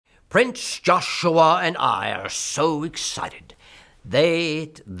Prince Joshua and I are so excited.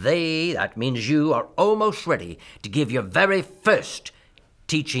 That means you are almost ready to give your very first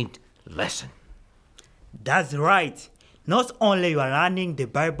teaching lesson. That's right. Not only you are learning the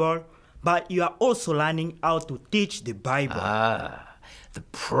Bible, but you are also learning how to teach the Bible. The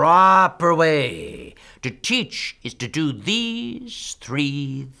proper way to teach is to do these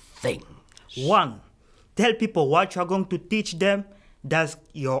 3 things. 1. Tell people what you are going to teach them. That's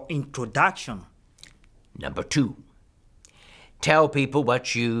your introduction. Number 2. Tell people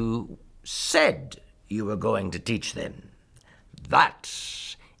what you said you were going to teach them. That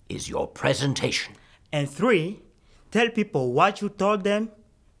is your presentation. And 3. Tell people what you told them.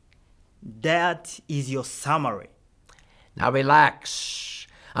 That is your summary. Now relax.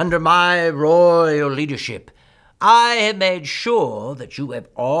 Under my royal leadership, I have made sure that you have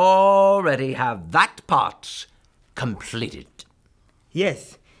already have that part completed.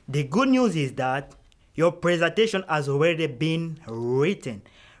 Yes, the good news is that your presentation has already been written.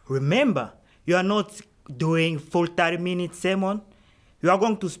 Remember, you are not doing full 30-minute sermon. You are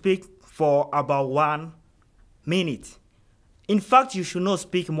going to speak for about 1 minute. In fact, you should not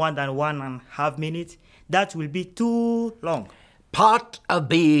speak more than 1.5 minutes. That will be too long. Part of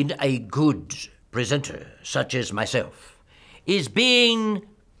being a good presenter, such as myself, is being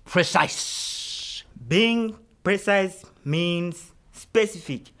precise. Being precise means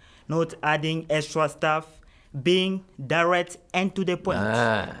specific, not adding extra stuff, being direct and to the point.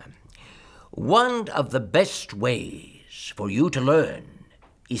 One of the best ways for you to learn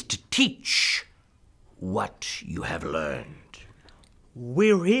is to teach what you have learned.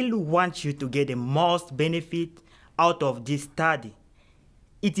 We really want you to get the most benefit out of this study.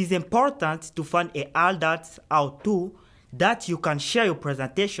 It is important to find a handout out too that you can share your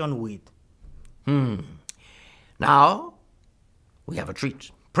presentation with. Now, we have a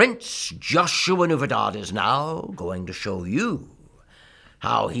treat. Prince Joshua Nuvadad is now going to show you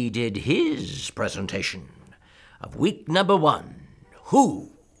how he did his presentation of week number 1.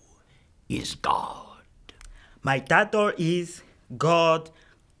 Who is God? My title is God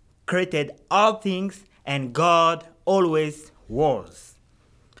created all things and God always was.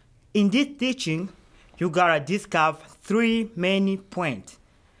 In this teaching, you gotta discover 3 main points.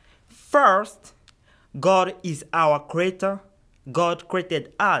 First, God is our creator. God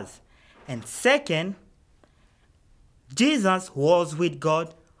created us. And second, Jesus was with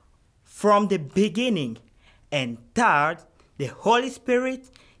God from the beginning. And third, the Holy Spirit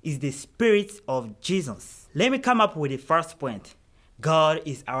is the Spirit of Jesus. Let me come up with the first point. God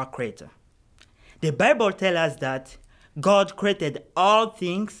is our creator. The Bible tells us that God created all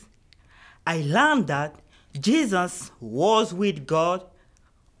things. I learned that Jesus was with God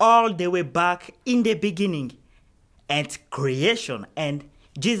all the way back in the beginning and creation, and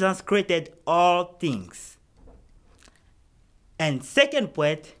Jesus created all things. And second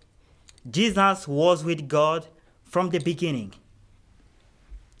point, Jesus was with God from the beginning.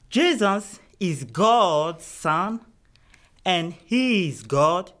 Jesus is God's Son, and He is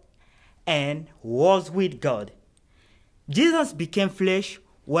God and was with God. Jesus became flesh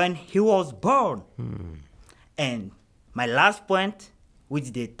when He was born. And my last point, which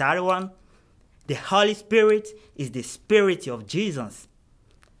is the third one, the Holy Spirit is the Spirit of Jesus.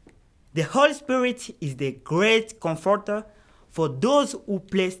 The Holy Spirit is the great comforter for those who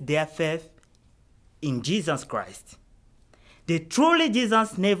place their faith in Jesus Christ. The truly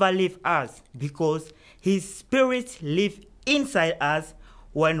Jesus never leaves us because His Spirit lives inside us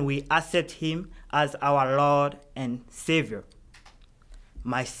when we accept Him as our Lord and Savior.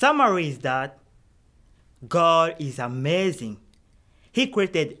 My summary is that God is amazing. He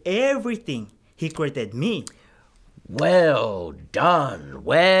created everything. He created me. Well done,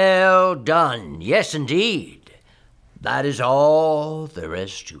 well done. Yes, indeed. That is all there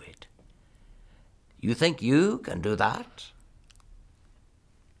is to it. You think you can do that?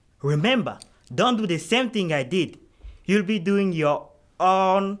 Remember, don't do the same thing I did. You'll be doing your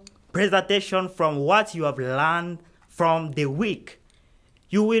own presentation from what you have learned from the week.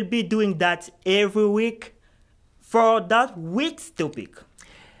 You will be doing that every week for that week's topic.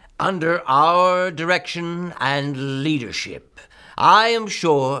 Under our direction and leadership, I am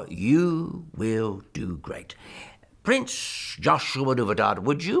sure you will do great. Prince Joshua Nuvadad,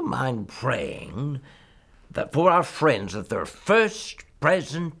 would you mind praying that for our friends that their first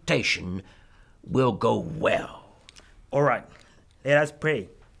presentation will go well? All right, let us pray.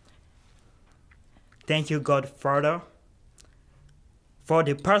 Thank you, God, Father, for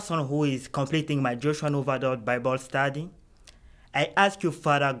the person who is completing my Joshua Nuvadad Bible study. I ask you,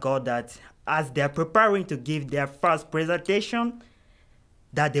 Father God, that as they are preparing to give their first presentation,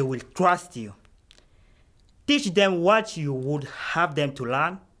 that they will trust you. Teach them what you would have them to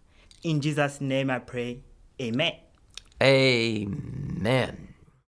learn. In Jesus' name I pray. Amen. Amen.